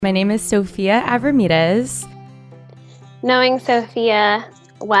My name is Sophia Avramidez. Knowing Sophia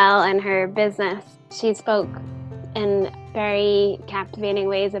well and her business, she spoke in very captivating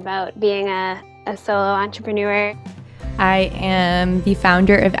ways about being a solo entrepreneur. I am the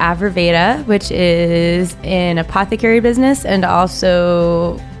founder of Ayurveda, which is an apothecary business and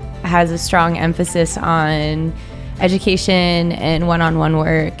also has a strong emphasis on education and one-on-one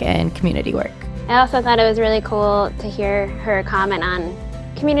work and community work. I also thought it was really cool to hear her comment on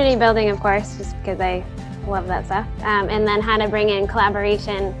community building, of course, just because I love that stuff, and then how to bring in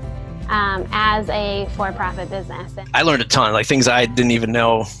collaboration as a for-profit business. I learned a ton, like things I didn't even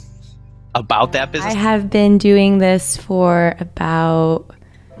know about that business. I have been doing this for about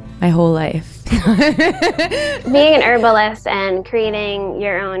my whole life. Being an herbalist and creating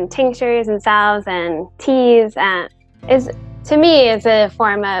your own tinctures and salves and teas is, to me, it's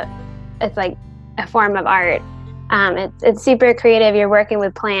like a form of art. It's super creative. You're working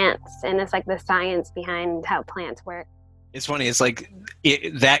with plants, and it's like the science behind how plants work. It's funny. It's like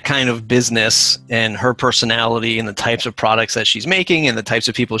that kind of business and her personality and the types of products that she's making and the types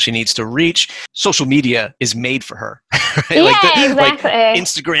of people she needs to reach. Social media is made for her. Right? Yeah, exactly. Like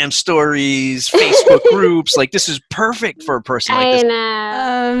Instagram stories, Facebook groups. Like this is perfect for a person like this. I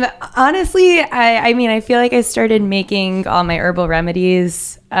know. Honestly, I feel like I started making all my herbal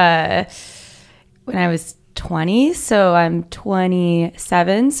remedies when I was 20, so I'm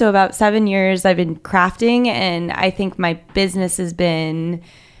 27, so about 7 years I've been crafting, and I think my business has been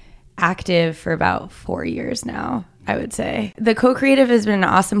active for about 4 years now, I would say. The Co-Creative has been an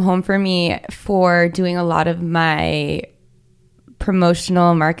awesome home for me for doing a lot of my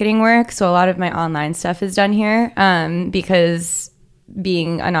promotional marketing work, so a lot of my online stuff is done here, because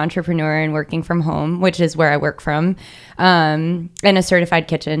being an entrepreneur and working from home, which is where I work from, and a certified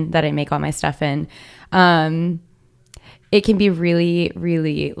kitchen that I make all my stuff in, it can be really,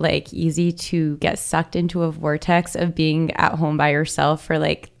 really like easy to get sucked into a vortex of being at home by yourself for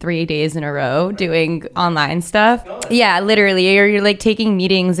like 3 days in a row doing online stuff. Yeah, literally. You're like taking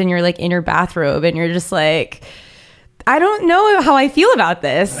meetings and you're like in your bathrobe and you're just like, I don't know how I feel about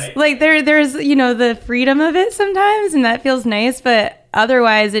this. Right. Like there's, the freedom of it sometimes, and that feels nice, but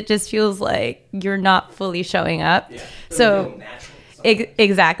otherwise it just feels like you're not fully showing up. Yeah. So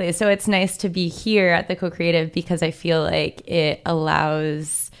exactly. So it's nice to be here at the Co-Creative because I feel like it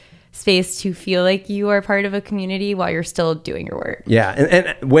allows space to feel like you are part of a community while you're still doing your work. Yeah.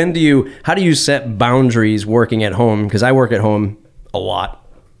 And how do you set boundaries working at home? Because I work at home a lot.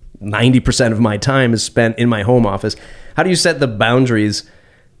 90% of my time is spent in my home office. How do you set the boundaries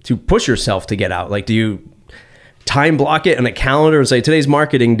to push yourself to get out? Like, do you time block it in a calendar and say today's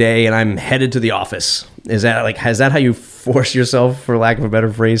marketing day and I'm headed to the office? Is that how you force yourself, for lack of a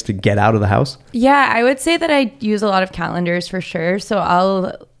better phrase, to get out of the house? Yeah, I would say that I use a lot of calendars for sure. So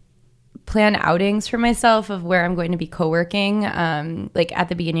I'll plan outings for myself of where I'm going to be co-working, like at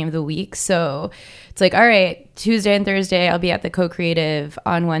the beginning of the week. So it's like, all right, Tuesday and Thursday, I'll be at the Co-Creative.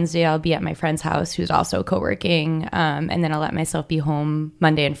 On Wednesday, I'll be at my friend's house who's also co-working. And then I'll let myself be home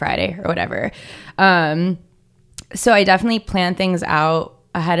Monday and Friday or whatever. So I definitely plan things out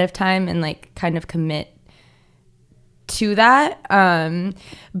ahead of time and like kind of commit to that.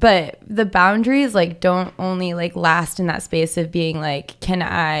 But the boundaries like don't only like last in that space of being like,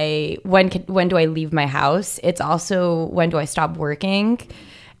 when do I leave my house? It's also when do I stop working?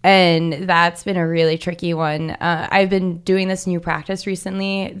 And that's been a really tricky one. I've been doing this new practice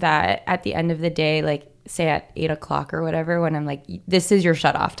recently that at the end of the day, like say at 8 o'clock or whatever, when I'm like, this is your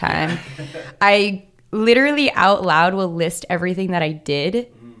shut off time. I literally out loud will list everything that I did,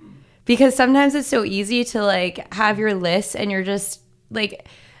 because sometimes it's so easy to like have your list and you're just like,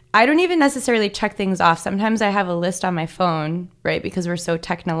 I don't even necessarily check things off. Sometimes I have a list on my phone, right? Because we're so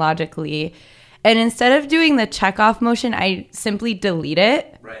technologically, and instead of doing the check off motion, I simply delete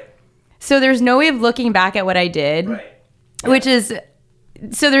it. Right. So there's no way of looking back at what I did, right.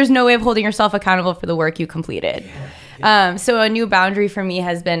 So there's no way of holding yourself accountable for the work you completed. Yeah. So a new boundary for me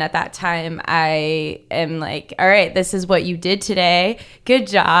has been at that time, I am like, all right, this is what you did today. Good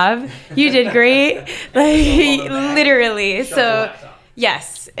job. You did great. Like literally. So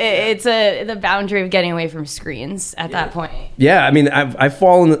yes, it's the boundary of getting away from screens at that point. Yeah. I mean, I've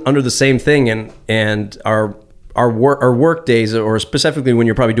fallen under the same thing, and our work days, or specifically when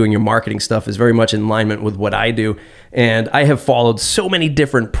you're probably doing your marketing stuff, is very much in alignment with what I do. And I have followed so many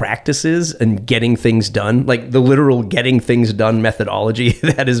different practices and getting things done, like the literal getting things done methodology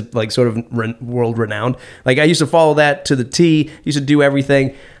that is like sort of world renowned. Like I used to follow that to the T, used to do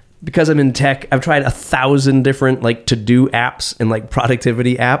everything. Because I'm in tech, I've tried 1,000 different like to-do apps and like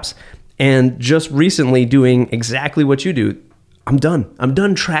productivity apps. And just recently doing exactly what you do, I'm done. I'm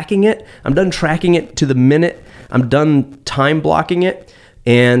done tracking it. I'm done tracking it to the minute. I'm done time blocking it.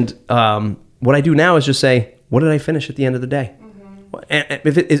 And what I do now is just say, what did I finish at the end of the day? And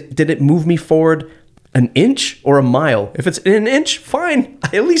if did it move me forward an inch or a mile? If it's an inch, fine.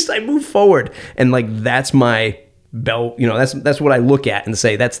 At least I move forward. And like, that's my bell, that's what I look at and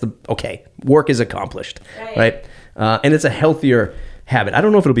say, okay, work is accomplished, right? And it's a healthier habit. I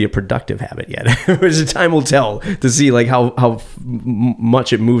don't know if it'll be a productive habit yet. Which time will tell to see like how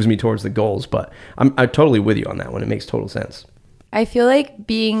much it moves me towards the goals. But I'm totally with you on that one. It makes total sense. I feel like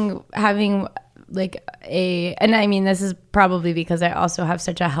having like and I mean, this is probably because I also have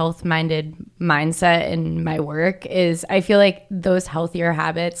such a health-minded mindset in my work, is I feel like those healthier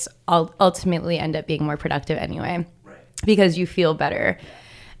habits ultimately end up being more productive anyway, because you feel better.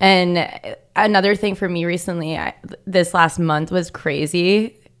 And another thing for me recently, this last month was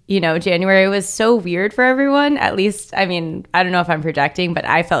crazy. January was so weird for everyone. At least, I mean, I don't know if I'm projecting, but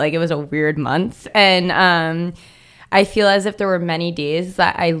I felt like it was a weird month. And I feel as if there were many days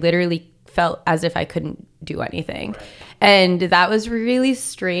that I literally felt as if I couldn't do anything. And that was really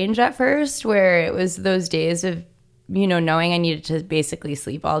strange at first, where it was those days of, knowing I needed to basically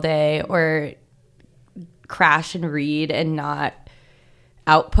sleep all day or crash and read and not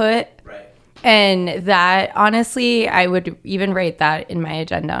output. Right. And that, honestly, I would even write that in my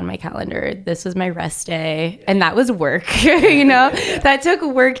agenda on my calendar. This was my rest day. And that was work, That took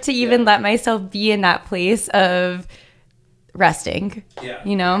work to even let myself be in that place of resting,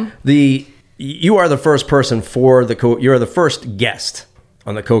 You are the first person you are the first guest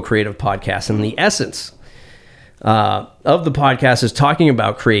on the Co-Creative podcast. And the essence of the podcast is talking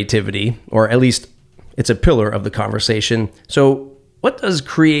about creativity, or at least it's a pillar of the conversation. So what does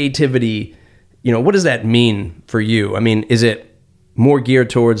creativity, what does that mean for you? I mean, is it more geared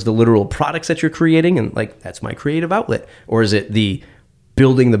towards the literal products that you're creating and like, that's my creative outlet? Or is it the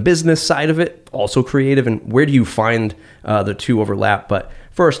building the business side of it, also creative? And where do you find the two overlap? But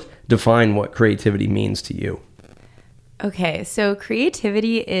first, define what creativity means to you. Okay, so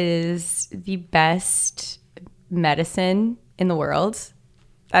creativity is the best medicine in the world.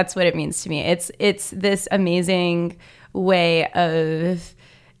 That's what it means to me. It's this amazing way of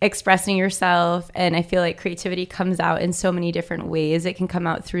expressing yourself, and I feel like creativity comes out in so many different ways. It can come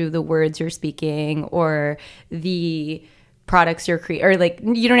out through the words you're speaking, or the products you're creating, or like,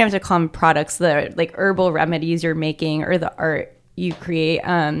 you don't have to call them products, the like herbal remedies you're making, or the art you create.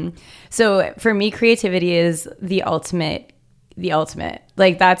 So for me, creativity is the ultimate.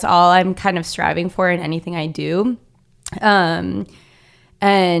 Like, that's all I'm kind of striving for in anything I do. And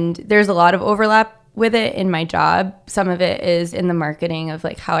there's a lot of overlap with it in my job. Some of it is in the marketing of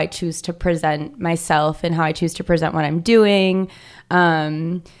like how I choose to present myself and how I choose to present what I'm doing.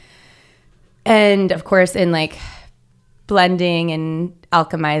 And of course in like blending and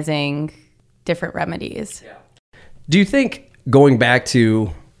alchemizing different remedies. Yeah. Do you think, going back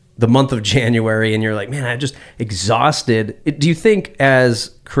to the month of January, and you're like, man, I'm just exhausted, do you think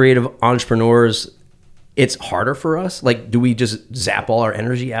as creative entrepreneurs, it's harder for us? Like, do we just zap all our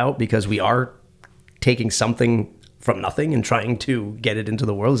energy out because we are taking something from nothing and trying to get it into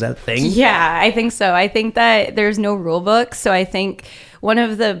the world? Is that a thing? Yeah, I think so. I think that there's no rule book. So I think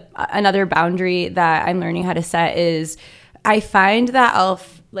another boundary that I'm learning how to set is, I find that I'll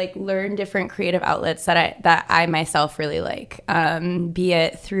learn different creative outlets that I myself really like, be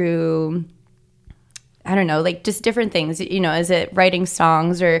it through, I don't know, like just different things, is it writing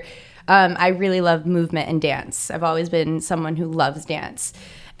songs, or I really love movement and dance. I've always been someone who loves dance.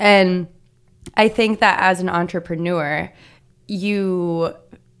 And I think that as an entrepreneur,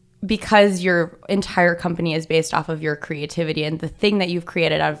 because your entire company is based off of your creativity and the thing that you've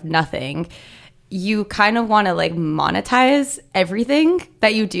created out of nothing, you kind of want to like monetize everything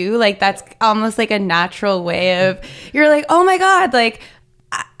that you do. Like, that's almost like a natural way of, you're like, oh my God, like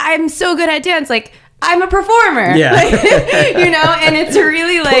I'm so good at dance. Like, I'm a performer. Yeah. And it's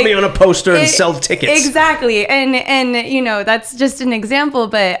really like, put me on a poster and sell tickets. Exactly. And that's just an example,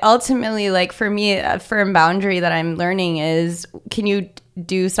 but ultimately, like, for me, a firm boundary that I'm learning is, can you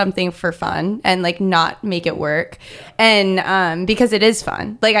do something for fun and like not make it work? And because it is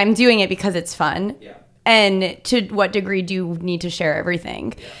fun, like I'm doing it because it's fun. Yeah. And to what degree do you need to share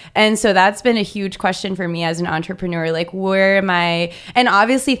everything? Yeah. And so that's been a huge question for me as an entrepreneur. Like, where am I? And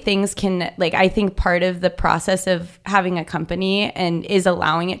obviously things can, like, I think part of the process of having a company and is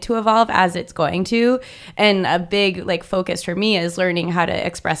allowing it to evolve as it's going to. And a big like focus for me is learning how to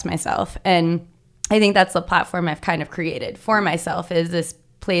express myself. And I think that's the platform I've kind of created for myself, is this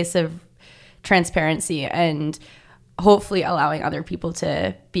place of transparency and hopefully allowing other people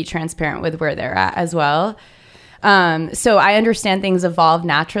to be transparent with where they're at as well. So I understand things evolve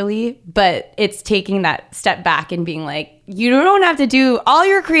naturally, but it's taking that step back and being like, you don't have to do all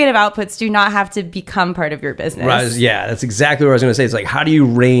your creative outputs do not have to become part of your business. Right, yeah, that's exactly what I was going to say. It's like, how do you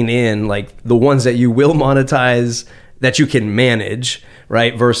rein in like the ones that you will monetize that you can manage,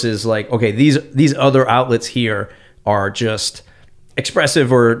 right? Versus like, okay, these other outlets here are just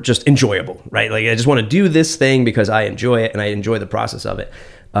expressive or just enjoyable, right? Like I just want to do this thing because I enjoy it and I enjoy the process of it.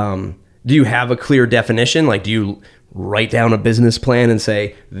 Do you have a clear definition? Like, do you write down a business plan and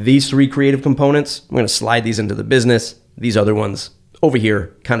say, these 3 creative components, I'm going to slide these into the business. These other ones over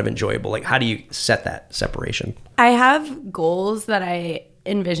here, kind of enjoyable. Like, how do you set that separation? I have goals that I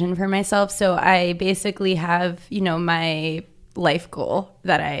envision for myself. So I basically have, my life goal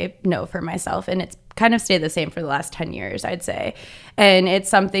that I know for myself. And it's kind of stayed the same for the last 10 years, I'd say. And it's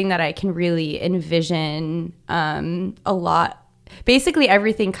something that I can really envision a lot. Basically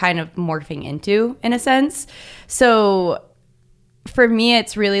everything kind of morphing into, in a sense. So for me,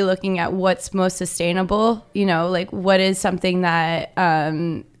 it's really looking at what's most sustainable, like what is something that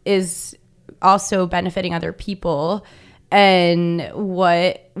is also benefiting other people, and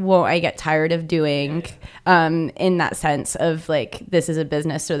what won't I get tired of doing in that sense of like, this is a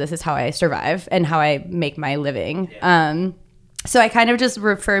business, so this is how I survive and how I make my living. So I kind of just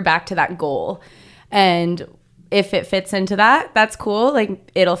refer back to that goal, and if it fits into that, that's cool.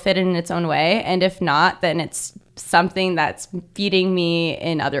 Like it'll fit in its own way. And if not, then it's something that's feeding me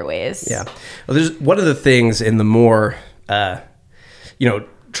in other ways. Yeah. Well, there's one of the things in the more,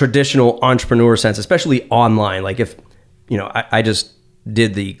 traditional entrepreneur sense, especially online. Like if, I just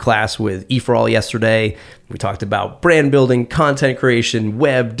did the class with eForall yesterday. We talked about brand building, content creation,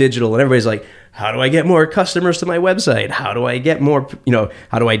 web, digital, and everybody's like, how do I get more customers to my website? How do I get more,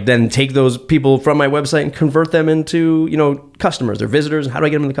 how do I then take those people from my website and convert them into, customers or visitors? How do I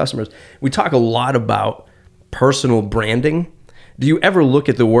get them into customers? We talk a lot about personal branding. Do you ever look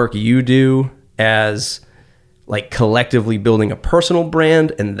at the work you do as like collectively building a personal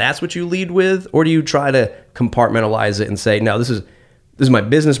brand and that's what you lead with? Or do you try to compartmentalize it and say, no, this is my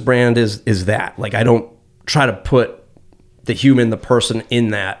business brand is that? Like, I don't try to put the human, the person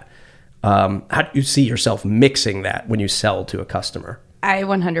in that. How do you see yourself mixing that when you sell to a customer? I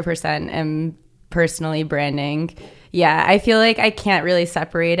 100% am personally branding. Yeah, I feel like I can't really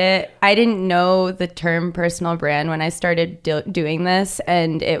separate it. I didn't know the term personal brand when I started doing this,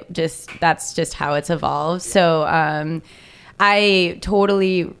 and that's just how it's evolved. So I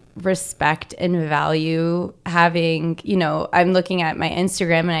totally respect and value having, I'm looking at my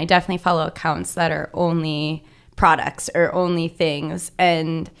Instagram and I definitely follow accounts that are only products or only things,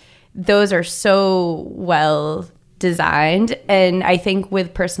 and those are so well designed. And I think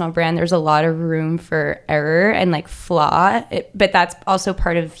with personal brand, there's a lot of room for error and like flaw, but that's also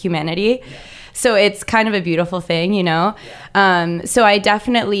part of humanity. Yeah. So it's kind of a beautiful thing, Yeah. So I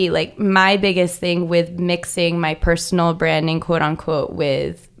definitely like my biggest thing with mixing my personal branding, quote unquote,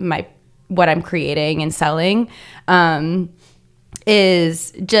 with what I'm creating and selling,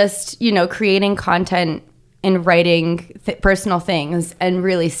 is just, creating content and writing personal things and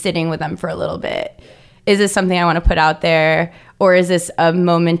really sitting with them for a little bit. Is this something I want to put out there, or is this a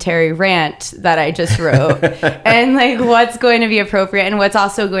momentary rant that I just wrote? And like, what's going to be appropriate and what's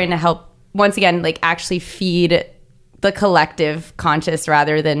also going to help, once again, like actually feed the collective conscious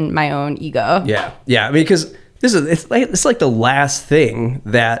rather than my own ego. Yeah. Yeah. I mean, because it's like the last thing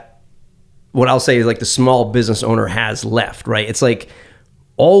that what I'll say is like the small business owner has left, right? It's like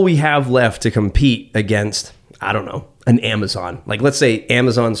all we have left to compete against, I don't know, an Amazon. Like let's say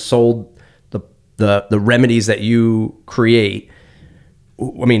Amazon sold the remedies that you create.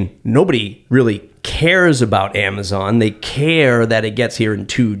 I mean, nobody really cares about Amazon. They care that it gets here in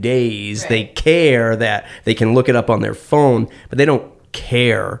 2 days. Right. They care that they can look it up on their phone, but they don't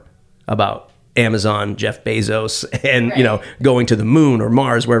care about Amazon, Jeff Bezos, and right. Going to the moon or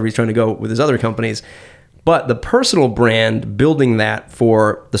Mars, wherever he's trying to go with his other companies. But the personal brand, building that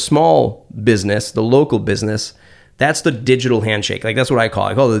for the small business, the local business, that's the digital handshake. Like that's what I call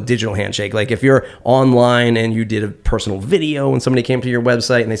it. I call it the digital handshake. Like if you're online and you did a personal video and somebody came to your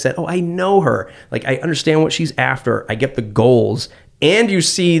website and they said, oh, I know her. Like I understand what she's after. I get the goals. And you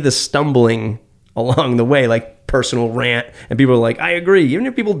see the stumbling along the way, like personal rant. And people are like, I agree. Even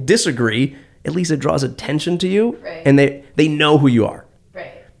if people disagree, at least it draws attention to you. Right. And they know who you are.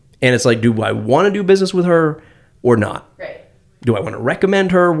 Right. And it's like, do I want to do business with her or not? Right. Do I want to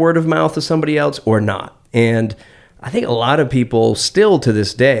recommend her word of mouth to somebody else or not? And I think a lot of people still to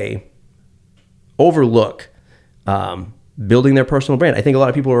this day overlook building their personal brand. I think a lot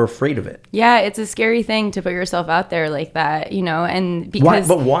of people are afraid of it. Yeah, it's a scary thing to put yourself out there like that, and because...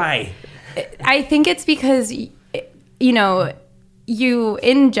 But why? I think it's because you know, you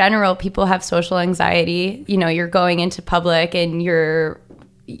in general, people have social anxiety. You know, you're going into public and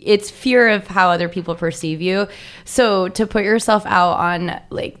it's fear of how other people perceive you. So to put yourself out on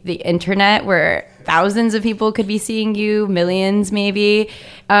like the internet where thousands of people could be seeing you, millions maybe,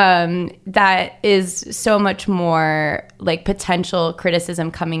 that is so much more like potential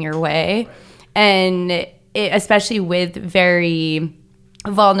criticism coming your way. And especially with very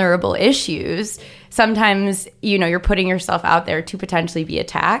vulnerable issues, sometimes, you know, you're putting yourself out there to potentially be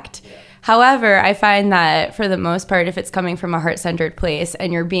attacked. However, I find that for the most part, if it's coming from a heart-centered place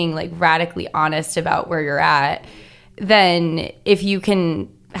and you're being like radically honest about where you're at, then if you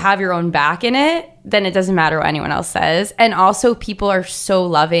can have your own back in it, then it doesn't matter what anyone else says. And also people are so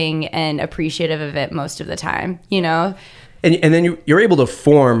loving and appreciative of it most of the time, you know? And then you're able to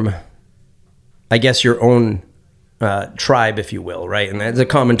form, I guess, your own tribe, if you will, right? And that's a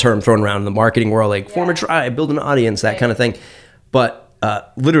common term thrown around in the marketing world, like form a tribe, build an audience, that kind of thing. But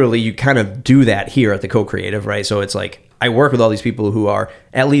literally, you kind of do that here at the Co-Creative, right? So it's like I work with all these people who are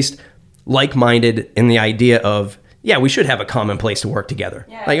at least like-minded in the idea of, yeah, we should have a common place to work together.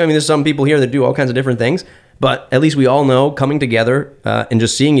 Yeah. Like, I mean, there's some people here that do all kinds of different things, but at least we all know coming together and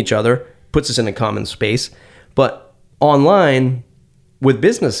just seeing each other puts us in a common space. But online, with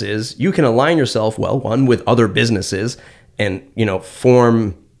businesses, you can align yourself, well, one, with other businesses and, you know,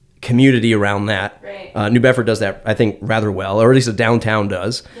 form community around that. Right. New Bedford does that, I think, rather well, or at least the downtown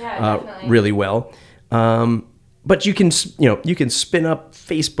does really well. But you can spin up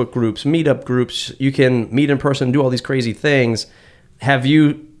Facebook groups, meetup groups. You can meet in person, do all these crazy things.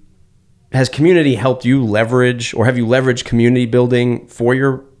 Has community helped you leverage, or have you leveraged community building for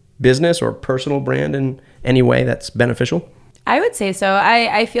your business or personal brand in any way that's beneficial? I would say so.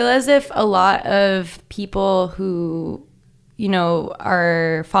 I feel as if a lot of people who, you know,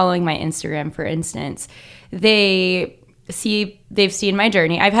 are following my Instagram, for instance, they've seen my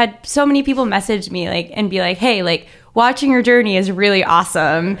journey. I've had so many people message me and be like, hey, like watching your journey is really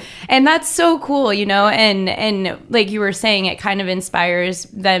awesome. And that's so cool, you know, and like you were saying, it kind of inspires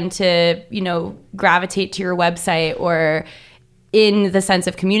them to, you know, gravitate to your website, or in the sense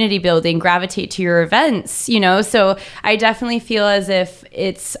of community building, gravitate to your events, you know? So I definitely feel as if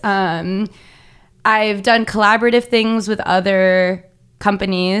it's, I've done collaborative things with other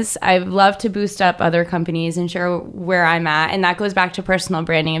companies. I love to boost up other companies and share where I'm at. And that goes back to personal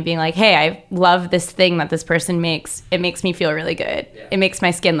branding and being like, hey, I love this thing that this person makes. It makes me feel really good. Yeah. It makes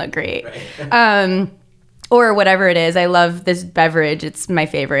my skin look great. Right. Or whatever it is. I love this beverage. It's my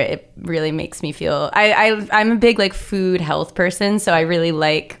favorite. It really makes me feel, I'm a big like food health person. So I really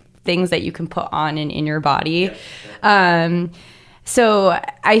like things that you can put on and in your body. Yeah. So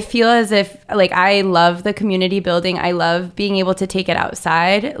I feel as if like I love the community building. I love being able to take it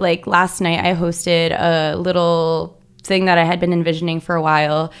outside. Like last night I hosted a little thing that I had been envisioning for a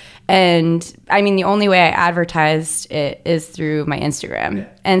while. And I mean, the only way I advertised it is through my Instagram. Yeah.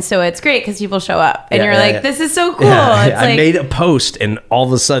 And so it's great because people show up and you're like, this is so cool. Yeah, it's I made a post and all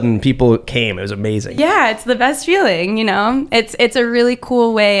of a sudden people came. It was amazing. Yeah, it's the best feeling, you know? It's a really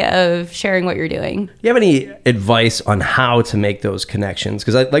cool way of sharing what you're doing. You have any advice on how to make those connections?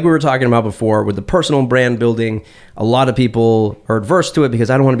 Because like we were talking about before with the personal brand building, a lot of people are adverse to it because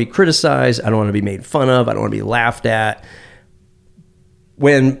I don't want to be criticized. I don't want to be made fun of. I don't want to be laughed at.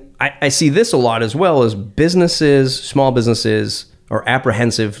 When I see this a lot as well, as businesses, small businesses are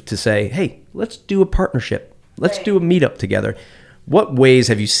apprehensive to say, hey, let's do a partnership. Let's do a meetup together. What ways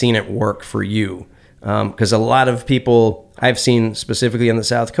have you seen it work for you? Because a lot of people I've seen specifically on the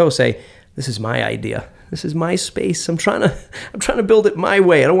South Coast say, this is my idea. This is my space. I'm trying to build it my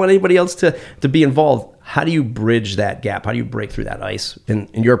way. I don't want anybody else to be involved. How do you bridge that gap? How do you break through that ice in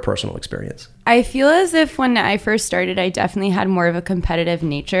your personal experience? I feel as if when I first started, I definitely had more of a competitive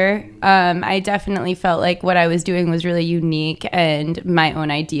nature. I definitely felt like what I was doing was really unique and my own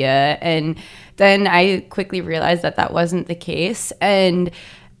idea. And then I quickly realized that that wasn't the case. And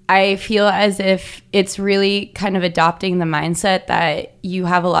I feel as if it's really kind of adopting the mindset that you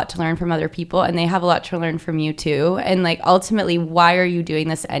have a lot to learn from other people and they have a lot to learn from you too. And like ultimately, why are you doing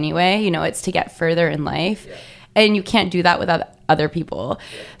this anyway? You know, it's to get further in life. Yeah. And you can't do that without other people.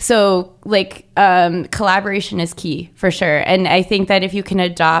 Yeah. So like collaboration is key for sure. And I think that if you can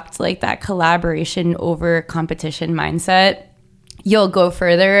adopt like that collaboration over competition mindset, you'll go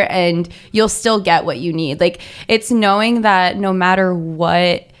further and you'll still get what you need. Like it's knowing that no matter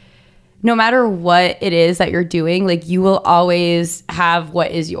what it is that you're doing, like you will always have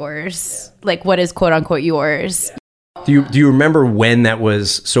what is yours, like what is quote unquote yours. Do you remember when that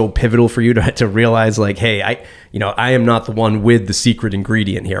was so pivotal for you to realize like, hey, I am not the one with the secret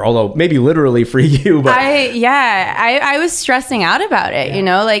ingredient here, although maybe literally for you, but I was stressing out about it,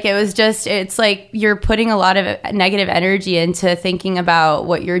 like it's like you're putting a lot of negative energy into thinking about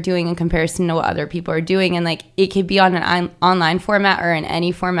what you're doing in comparison to what other people are doing. And like, it could be on an online format or in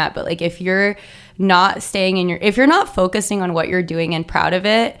any format, but like, if you're not if you're not focusing on what you're doing and proud of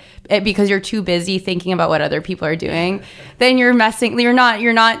it because you're too busy thinking about what other people are doing, then you're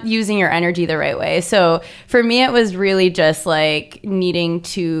not using your energy the right way. So for me, it was really just like needing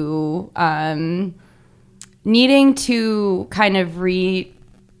to kind of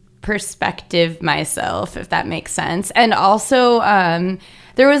perspective myself, if that makes sense. And also I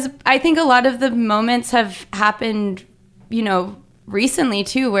think a lot of the moments have happened, recently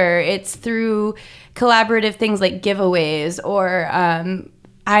too, where it's through collaborative things like giveaways, or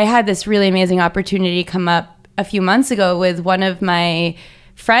I had this really amazing opportunity come up a few months ago with one of my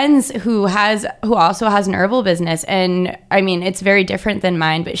friends who also has an herbal business. And I mean, it's very different than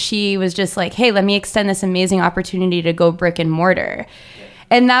mine, but she was just like, hey, let me extend this amazing opportunity to go brick and mortar.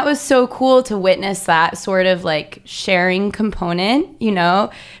 And that was so cool to witness that sort of like sharing component,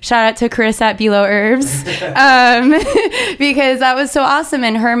 shout out to Chris at Below Herbs, because that was so awesome.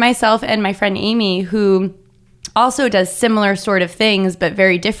 And her, myself, and my friend Amy, who also does similar sort of things, but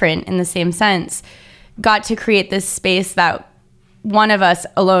very different in the same sense, got to create this space that one of us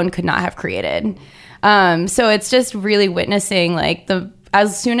alone could not have created. So it's just really witnessing like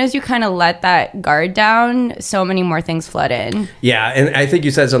as soon as you kind of let that guard down, so many more things flood in. Yeah, and I think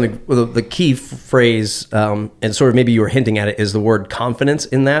you said something, the key phrase, and sort of maybe you were hinting at it, is the word confidence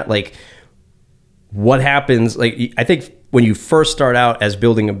in that. Like, what happens, like, I think when you first start out as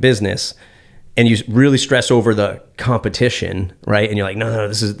building a business and you really stress over the competition, right? And you're like, no,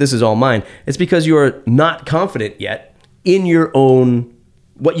 this is all mine. It's because you are not confident yet in your own,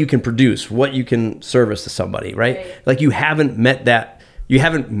 what you can produce, what you can service to somebody, right? Like, you haven't met that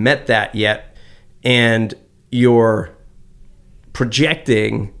yet, and you're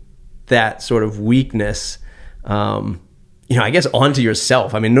projecting that sort of weakness, I guess onto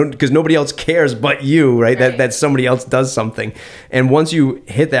yourself. I mean, because nobody else cares but you, right? That somebody else does something. And once you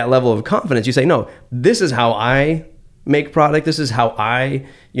hit that level of confidence, you say, no, this is how I make product. This is how I,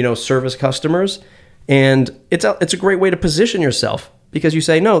 service customers. And it's a great way to position yourself, because you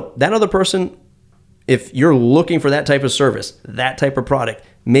say, no, that other person, if you're looking for that type of service, that type of product,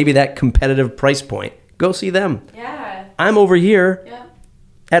 maybe that competitive price point, go see them. Yeah. I'm over here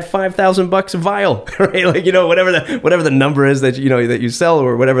at $5,000 a vial, right? Like, whatever the number is that you sell,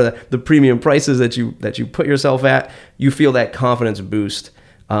 or whatever the premium prices that you put yourself at, you feel that confidence boost.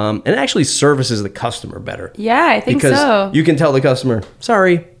 And it actually services the customer better. Yeah, I think because so. You can tell the customer,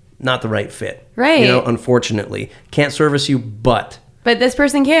 sorry, not the right fit. Right. Unfortunately, can't service you, but this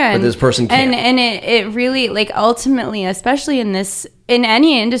person can. But this person can. And it really, like, ultimately, especially in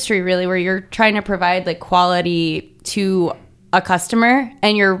any industry really, where you're trying to provide like quality to a customer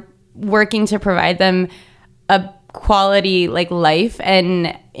and you're working to provide them a quality like life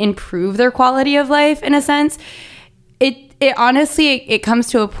and improve their quality of life in a sense, it honestly, it comes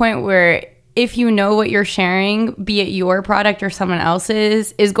to a point where if you know what you're sharing, be it your product or someone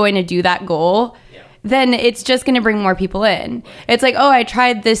else's, is going to do that goal, then it's just going to bring more people in. It's like, oh, I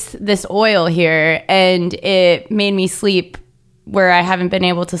tried this oil here and it made me sleep where I haven't been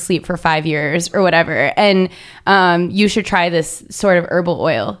able to sleep for 5 years or whatever. And you should try this sort of herbal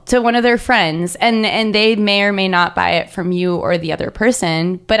oil, to one of their friends. And they may or may not buy it from you or the other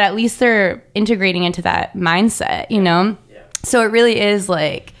person, but at least they're integrating into that mindset, Yeah. So it really is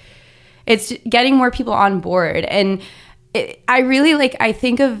like, it's getting more people on board. And I really I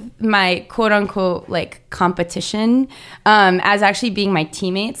think of my quote unquote like competition as actually being my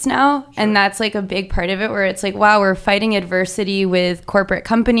teammates now. Sure. And that's like a big part of it, where it's like, wow, we're fighting adversity with corporate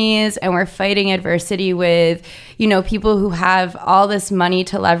companies, and we're fighting adversity with, people who have all this money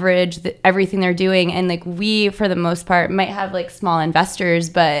to leverage everything they're doing. And like, we, for the most part, might have like small investors,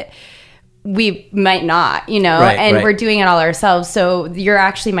 but we might not, right. We're doing it all ourselves. So you're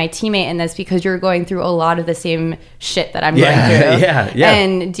actually my teammate in this, because you're going through a lot of the same shit that I'm going through. Yeah.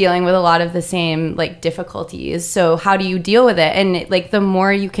 And dealing with a lot of the same like difficulties. So how do you deal with it? And like, the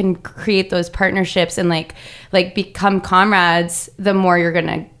more you can create those partnerships and like become comrades, the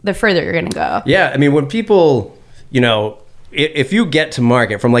further you're gonna go. Yeah. I mean, when people, if you get to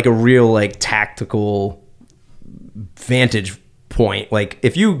market from like a real like tactical vantage point, like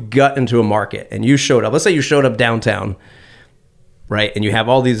if you got into a market and you showed up, let's say you showed up downtown, right, and you have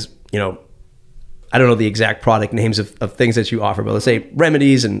all these I don't know the exact product names of things that you offer, but let's say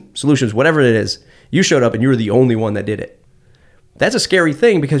remedies and solutions, whatever it is, you showed up and you were the only one that did it. That's a scary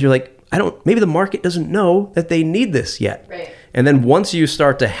thing because you're like, maybe the market doesn't know that they need this yet. Right. And then once you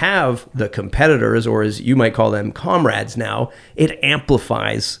start to have the competitors, or as you might call them, comrades now, it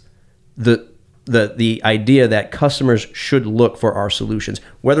amplifies the idea that customers should look for our solutions.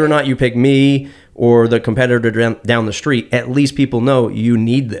 Whether or not you pick me or the competitor down the street, at least people know you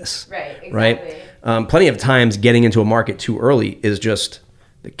need this. Right, exactly. Right? Plenty of times getting into a market too early is just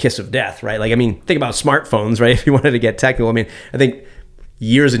the kiss of death, right? Like, I mean, think about smartphones, right? If you wanted to get technical, I mean, I think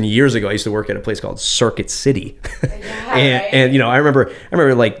years and years ago, I used to work at a place called Circuit City. Yeah, and you know, I remember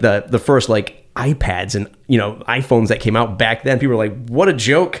like the first like iPads and, you know, iPhones that came out back then. People were like, what a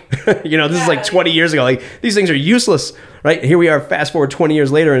joke. You know, this is like 20 years ago. Like, these things are useless, right? Here we are, fast forward 20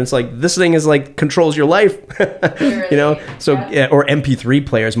 years later, and it's like, this thing is like, controls your life. You know? So, or MP3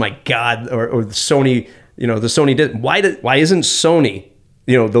 players, my God, or the Sony, you know, the Sony did. Why isn't Sony,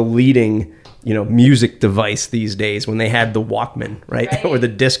 you know, the leading, you know, music device these days when they had the Walkman, right? Or the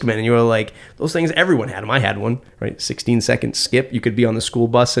Discman, and you were like, those things, everyone had them. I had one, right? 16-second skip. You could be on the school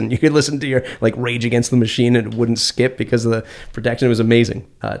bus and you could listen to your like Rage Against the Machine and it wouldn't skip because of the protection. It was amazing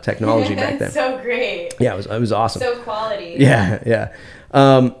technology back then. So great. Yeah, it was awesome. So quality. Yeah.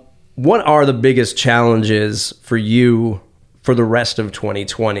 What are the biggest challenges for you for the rest of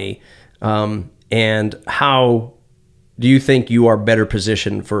 2020? And how do you think you are better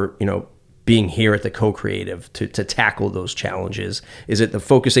positioned for, you know, being here at the Co-Creative to tackle those challenges? Is it the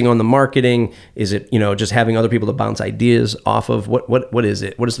focusing on the marketing? Is it, you know, just having other people to bounce ideas off of? What is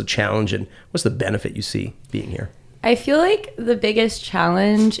it? What is the challenge and what's the benefit you see being here? I feel like the biggest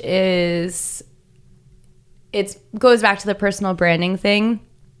challenge is it goes back to the personal branding thing,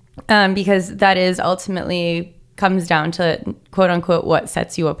 because that is ultimately comes down to quote unquote what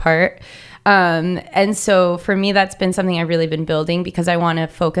sets you apart. And so for me, that's been something I've really been building because I want to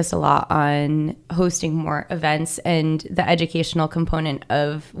focus a lot on hosting more events and the educational component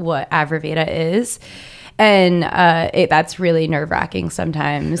of what Avriveda is. And that's really nerve-wracking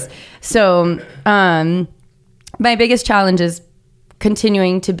sometimes. So my biggest challenge is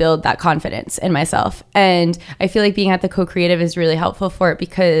continuing to build that confidence in myself. And I feel like being at the Co-Creative is really helpful for it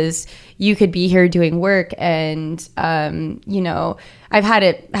because you could be here doing work and, you know, I've had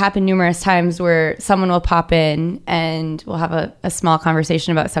it happen numerous times where someone will pop in and we'll have a small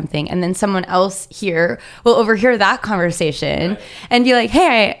conversation about something. And then someone else here will overhear that conversation and be like,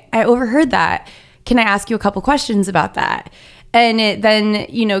 hey, I overheard that. Can I ask you a couple questions about that? And it then,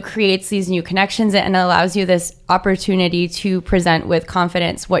 you know, creates these new connections and allows you this opportunity to present with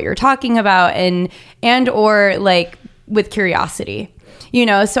confidence what you're talking about and or like with curiosity, you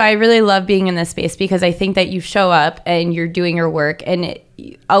know. So I really love being in this space because I think that you show up and you're doing your work and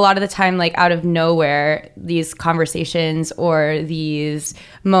a lot of the time, like out of nowhere, these conversations or these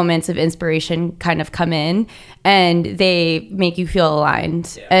moments of inspiration kind of come in and they make you feel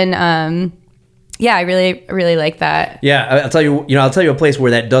aligned. Yeah. And, yeah, I really, really like that. Yeah, I'll tell you a place where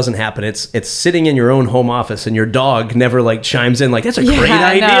that doesn't happen. It's sitting in your own home office and your dog never like chimes in like, that's a great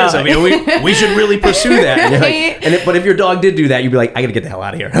idea. No. So, I mean, we should really pursue that. Right? But if your dog did do that, you'd be like, I gotta get the hell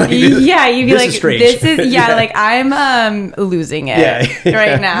out of here. Like, yeah, you'd be like, this is like I'm losing it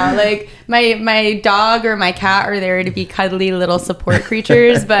right now. Like my dog or my cat are there to be cuddly little support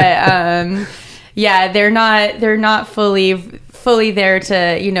creatures, but yeah, they're not fully there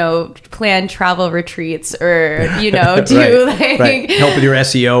to, you know, plan travel retreats or, you know, do help with your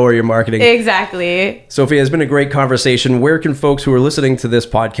SEO or your marketing. Exactly. Sophia, it's been a great conversation. Where can folks who are listening to this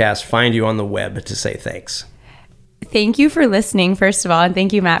podcast find you on the web to say thanks? Thank you for listening, first of all, and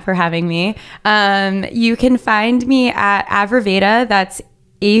thank you, Matt, for having me. You can find me at Avriveda. That's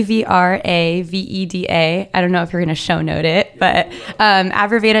Avraveda. I don't know if you're going to show note it, but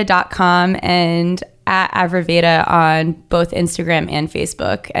avriveda.com and at Avriveda on both Instagram and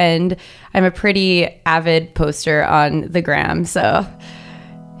Facebook. And I'm a pretty avid poster on the gram, so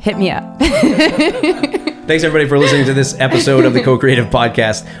hit me up. Thanks, everybody, for listening to this episode of the Co-Creative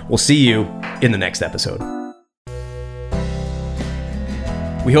Podcast. We'll see you in the next episode.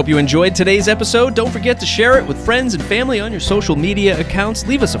 We hope you enjoyed today's episode. Don't forget to share it with friends and family on your social media accounts.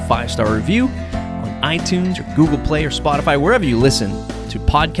 Leave us a 5-star review on iTunes or Google Play or Spotify, wherever you listen to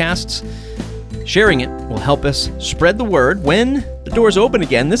podcasts. Sharing it will help us spread the word. When the doors open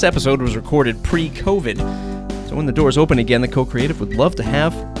again, this episode was recorded pre-COVID. So when the doors open again, the Co-Creative would love to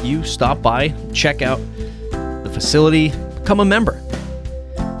have you stop by, check out the facility, become a member.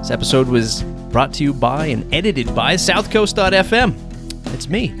 This episode was brought to you by and edited by Southcoast.fm. It's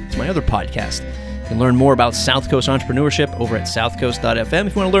me. It's my other podcast. You can learn more about South Coast entrepreneurship over at southcoast.fm.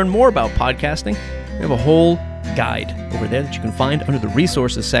 If you want to learn more about podcasting, We have a whole guide over there that you can find under the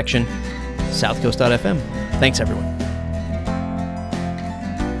resources section, southcoast.fm. Thanks, everyone.